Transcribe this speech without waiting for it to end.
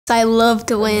I love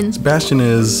to win. Sebastian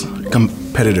is a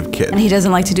competitive kid. And he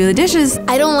doesn't like to do the dishes.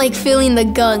 I don't like feeling the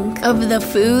gunk of the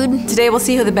food. Today we'll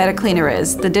see who the better cleaner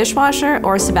is, the dishwasher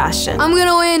or Sebastian. I'm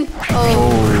gonna win.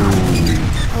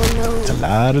 Oh no. It's a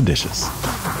lot of dishes.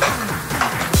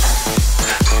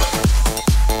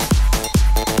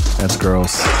 That's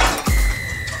gross.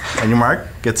 On your mark,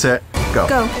 get set, go.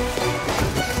 Go.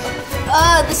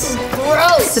 This is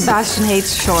gross. Sebastian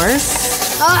hates chores.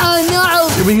 Oh no.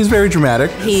 I mean, he's very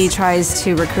dramatic. He tries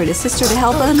to recruit his sister to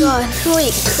help him. God,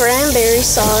 wait, cranberry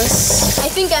sauce. I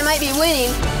think I might be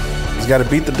winning. He's got to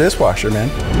beat the dishwasher, man.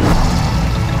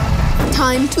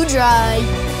 Time to dry.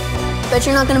 Bet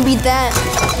you're not gonna beat that.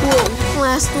 Whoa,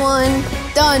 last one.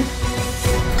 Done.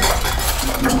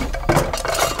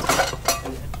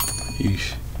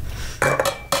 Yeesh.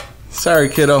 Sorry,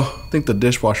 kiddo. I think the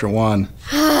dishwasher won.